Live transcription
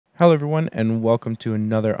Hello everyone and welcome to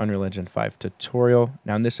another Unreal Engine 5 tutorial.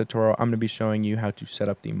 Now in this tutorial I'm going to be showing you how to set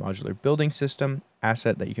up the modular building system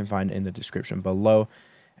asset that you can find in the description below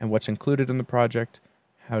and what's included in the project,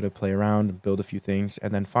 how to play around and build a few things,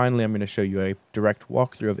 and then finally I'm going to show you a direct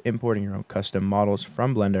walkthrough of importing your own custom models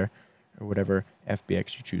from Blender or whatever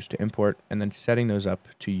FBX you choose to import and then setting those up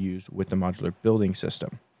to use with the modular building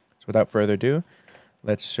system. So without further ado,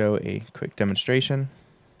 let's show a quick demonstration.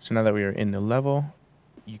 So now that we are in the level,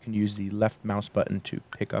 you can use the left mouse button to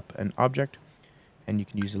pick up an object, and you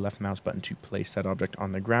can use the left mouse button to place that object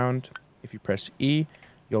on the ground. If you press E,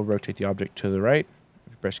 you'll rotate the object to the right.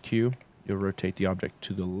 If you press Q, you'll rotate the object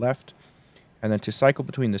to the left. And then to cycle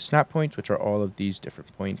between the snap points, which are all of these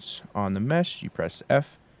different points on the mesh, you press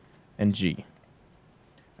F and G.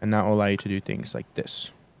 And that will allow you to do things like this.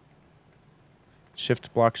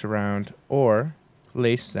 Shift blocks around or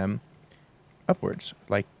place them upwards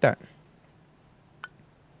like that.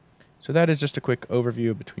 So that is just a quick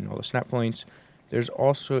overview between all the snap points. There's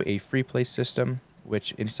also a free place system,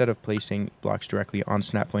 which instead of placing blocks directly on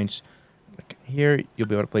snap points, like here, you'll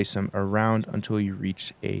be able to place them around until you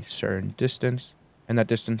reach a certain distance. And that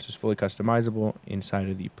distance is fully customizable inside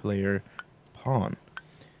of the player pawn.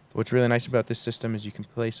 But what's really nice about this system is you can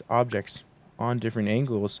place objects on different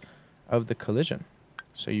angles of the collision.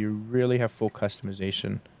 So you really have full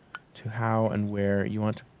customization to how and where you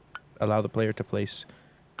want to allow the player to place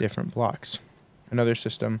different blocks. Another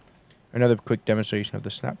quick demonstration of the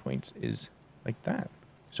snap points is like that.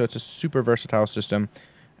 So it's a super versatile system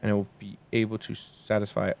and it will be able to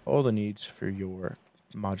satisfy all the needs for your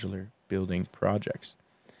modular building projects.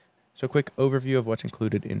 So a quick overview of what's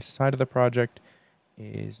included inside of the project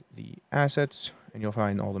is the assets, and you'll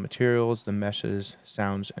find all the materials, the meshes,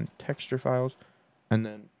 sounds, and texture files. And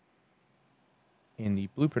then in the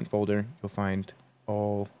blueprint folder, you'll find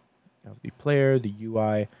all of the player, the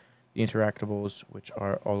UI, the interactables, which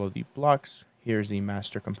are all of the blocks. Here's the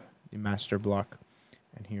master block,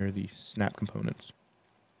 and here are the snap components.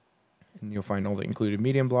 And you'll find all the included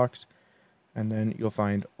medium blocks, and then you'll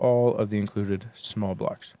find all of the included small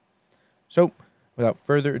blocks. So without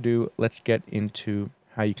further ado, let's get into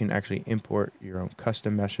how you can actually import your own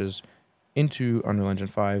custom meshes into Unreal Engine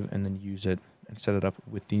 5 and then use it and set it up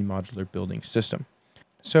with the modular building system.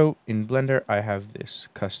 So in Blender, I have this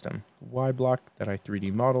custom Y block that I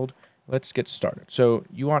 3D modeled. Let's get started. So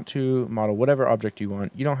you want to model whatever object you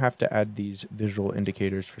want. You don't have to add these visual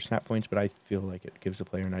indicators for snap points, but I feel like it gives the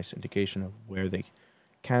player a nice indication of where they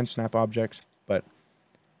can snap objects. But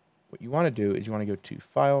what you want to do is you want to go to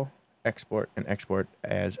File, Export, and export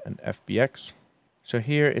as an FBX. So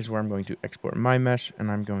here is where I'm going to export my mesh,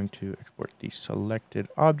 and I'm going to export the selected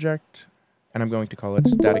object. And I'm going to call it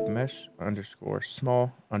static mesh underscore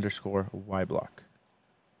small underscore Y block.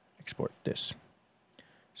 Export this.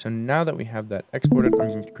 So now that we have that exported, I'm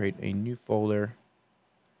going to create a new folder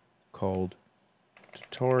called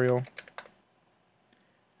tutorial.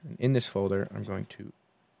 And in this folder, I'm going to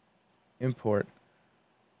import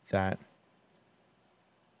that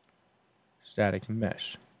static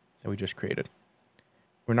mesh that we just created.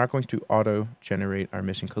 We're not going to auto generate our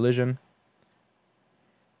missing collision.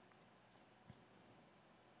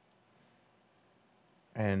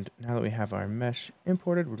 And now that we have our mesh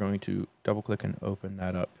imported, we're going to double click and open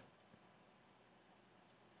that up.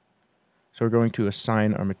 So we're going to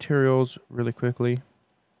assign our materials really quickly,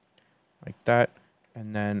 like that.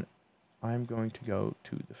 And then I'm going to go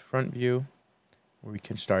to the front view where we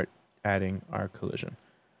can start adding our collision.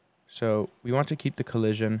 So we want to keep the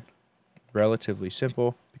collision relatively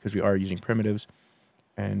simple because we are using primitives,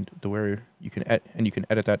 and you can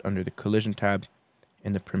edit that under the collision tab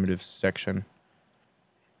in the primitives section.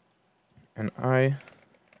 And I am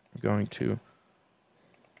going to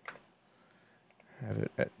have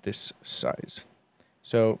it at this size.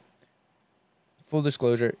 So, full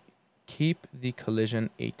disclosure, keep the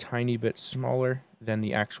collision a tiny bit smaller than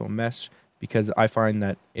the actual mesh because I find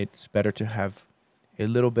that it's better to have a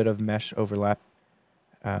little bit of mesh overlap.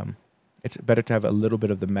 It's better to have a little bit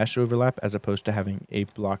of the mesh overlap as opposed to having a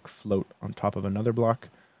block float on top of another block.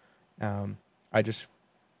 I just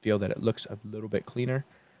feel that it looks a little bit cleaner,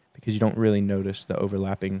 because you don't really notice the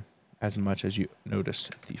overlapping as much as you notice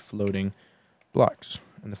the floating blocks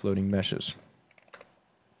and the floating meshes.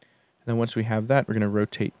 And then once we have that, we're going to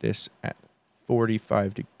rotate this at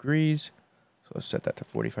 45 degrees. So let's set that to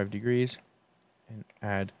 45 degrees and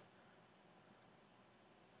add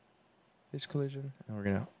this collision. And we're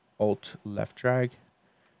going to Alt left drag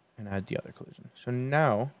and add the other collision. So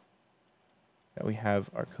now that we have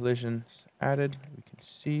our collisions added, we can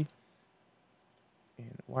see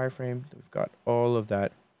in wireframe that we've got all of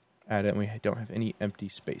that add it, and we don't have any empty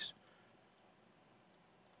space.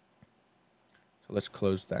 So let's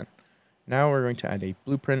close that. Now we're going to add a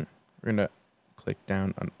blueprint. We're going to click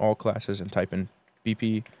down on all classes and type in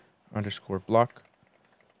BP underscore block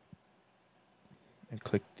and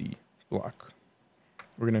click the block.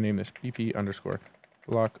 We're going to name this BP underscore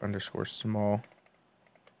block underscore small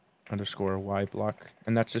underscore Y block,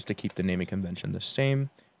 and that's just to keep the naming convention the same.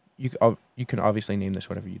 You can obviously name this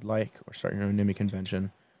whatever you'd like or start your own naming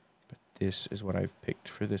convention, but this is what I've picked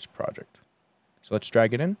for this project. So let's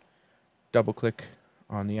drag it in, double click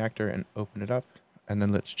on the actor and open it up, and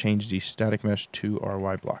then let's change the static mesh to our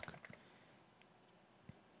Y block.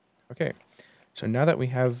 Okay, so now that we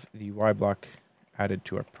have the Y block added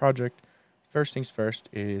to our project, first things first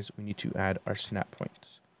is we need to add our snap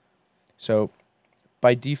points. So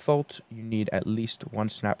by default, you need at least one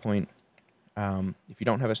snap point. If you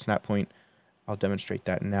don't have a snap point, I'll demonstrate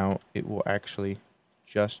that now. It will actually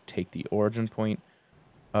just take the origin point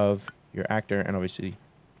of your actor, and obviously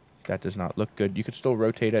that does not look good. You could still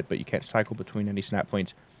rotate it, but you can't cycle between any snap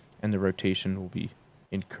points, and the rotation will be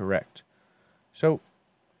incorrect. So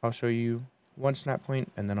I'll show you one snap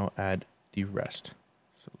point, and then I'll add the rest.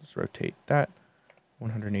 So let's rotate that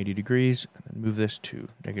 180 degrees, and then move this to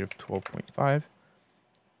negative 12.5.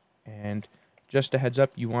 And just a heads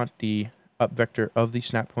up, you want the up vector of the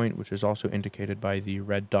snap point, which is also indicated by the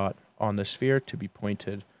red dot on the sphere, to be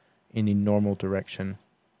pointed in the normal direction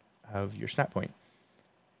of your snap point.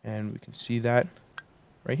 And we can see that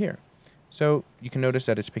right here. So you can notice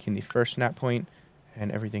that it's picking the first snap point,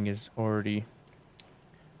 and everything is already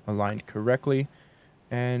aligned correctly,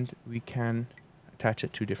 and we can attach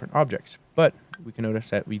it to different objects. But we can notice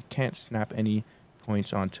that we can't snap any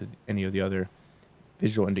points onto any of the other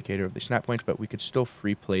visual indicator of the snap points, but we could still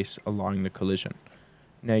free place along the collision.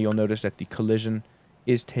 Now you'll notice that the collision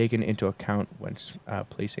is taken into account when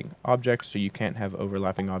placing objects, so you can't have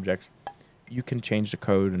overlapping objects. You can change the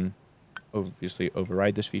code and obviously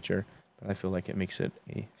override this feature, but I feel like it makes it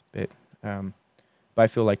a bit, but I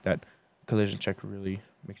feel like that collision check really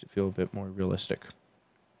makes it feel a bit more realistic.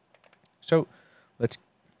 So let's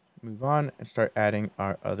move on and start adding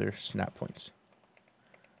our other snap points.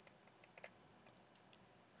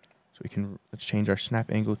 So let's change our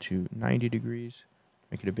snap angle to 90 degrees,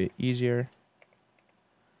 make it a bit easier.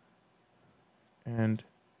 And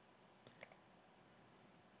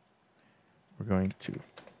we're going to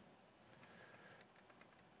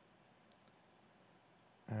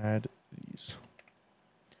add these.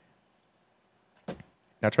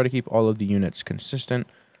 Now try to keep all of the units consistent.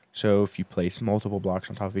 So if you place multiple blocks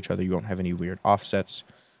on top of each other, you won't have any weird offsets.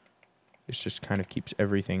 This just kind of keeps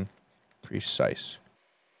everything precise.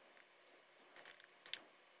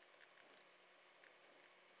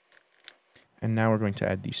 And now we're going to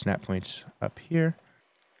add the snap points up here.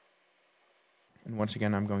 And once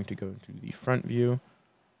again, I'm going to go to the front view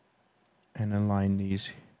and align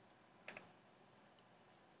these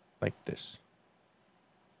like this.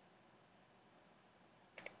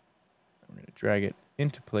 I'm going to drag it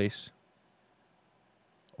into place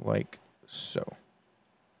like so.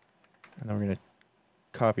 And then we're going to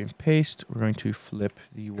copy and paste. We're going to flip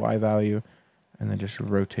the Y value and then just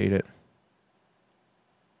rotate it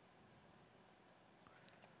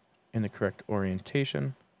in the correct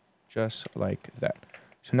orientation, just like that.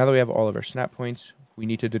 So now that we have all of our snap points, we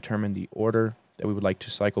need to determine the order that we would like to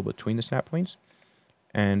cycle between the snap points.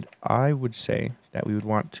 And I would say that we would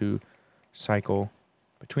want to cycle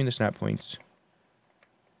between the snap points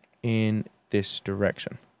in this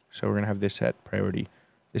direction. So we're going to have this at priority.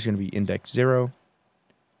 This is going to be index 0,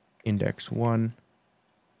 index 1,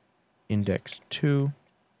 index 2,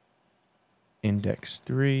 index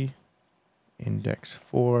 3, index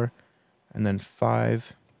 4, and then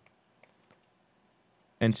 5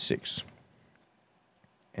 and 6.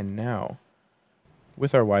 And now,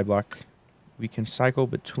 with our Y block, we can cycle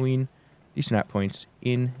between the snap points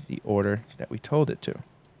in the order that we told it to.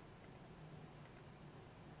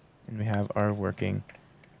 And we have our working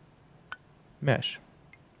mesh.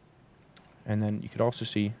 And then you could also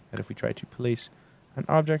see that if we try to place an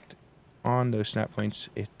object on those snap points,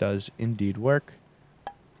 it does indeed work.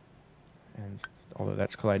 And although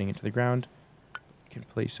that's colliding into the ground, you can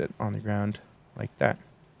place it on the ground like that.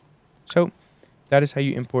 So that is how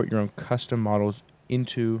you import your own custom models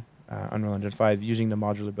into Unreal Engine 5 using the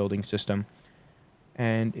modular building system.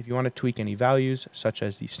 And if you want to tweak any values, such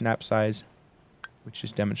as the snap size, which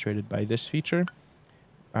is demonstrated by this feature,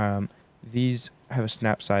 these have a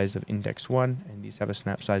snap size of index 1, and these have a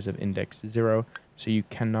snap size of index 0, so you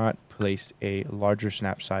cannot place a larger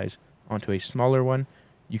snap size onto a smaller one.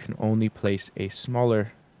 You can only place a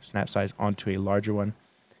smaller snap size onto a larger one.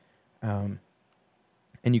 and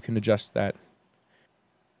you can adjust that.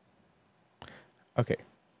 Okay,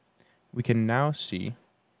 we can now see,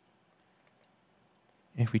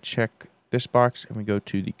 if we check this box and we go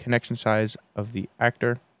to the connection size of the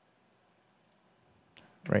actor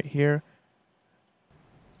right here,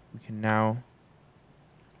 we can now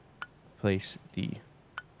place the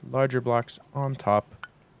larger blocks on top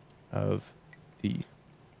of the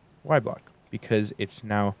Y block because it's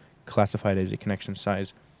now classified as a connection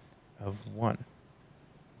size of 1.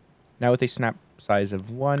 Now with a snap size of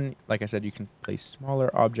 1, like I said, you can place smaller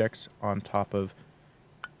objects on top of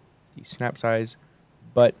the snap size,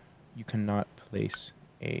 but you cannot place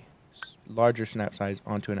a larger snap size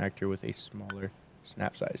onto an actor with a smaller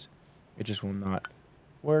snap size. It just will not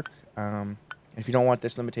work. If you don't want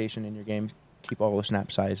this limitation in your game, keep all the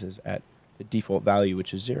snap sizes at the default value,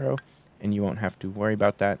 which is 0, and you won't have to worry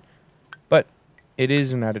about that. But it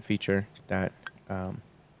is an added feature that I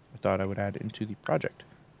thought I would add into the project.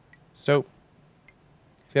 So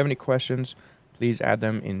if you have any questions, please add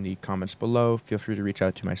them in the comments below. Feel free to reach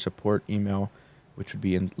out to my support email, which would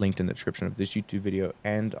be linked in the description of this YouTube video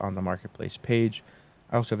and on the marketplace page.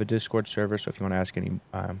 I also have a Discord server, so if you want to ask any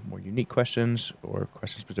more unique questions or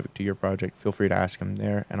questions specific to your project, feel free to ask them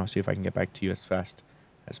there, and I'll see if I can get back to you as fast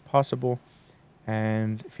as possible.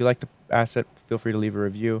 And if you like the asset, feel free to leave a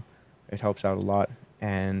review. It helps out a lot,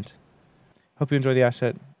 and hope you enjoy the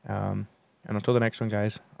asset. And until the next one,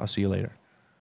 guys, I'll see you later.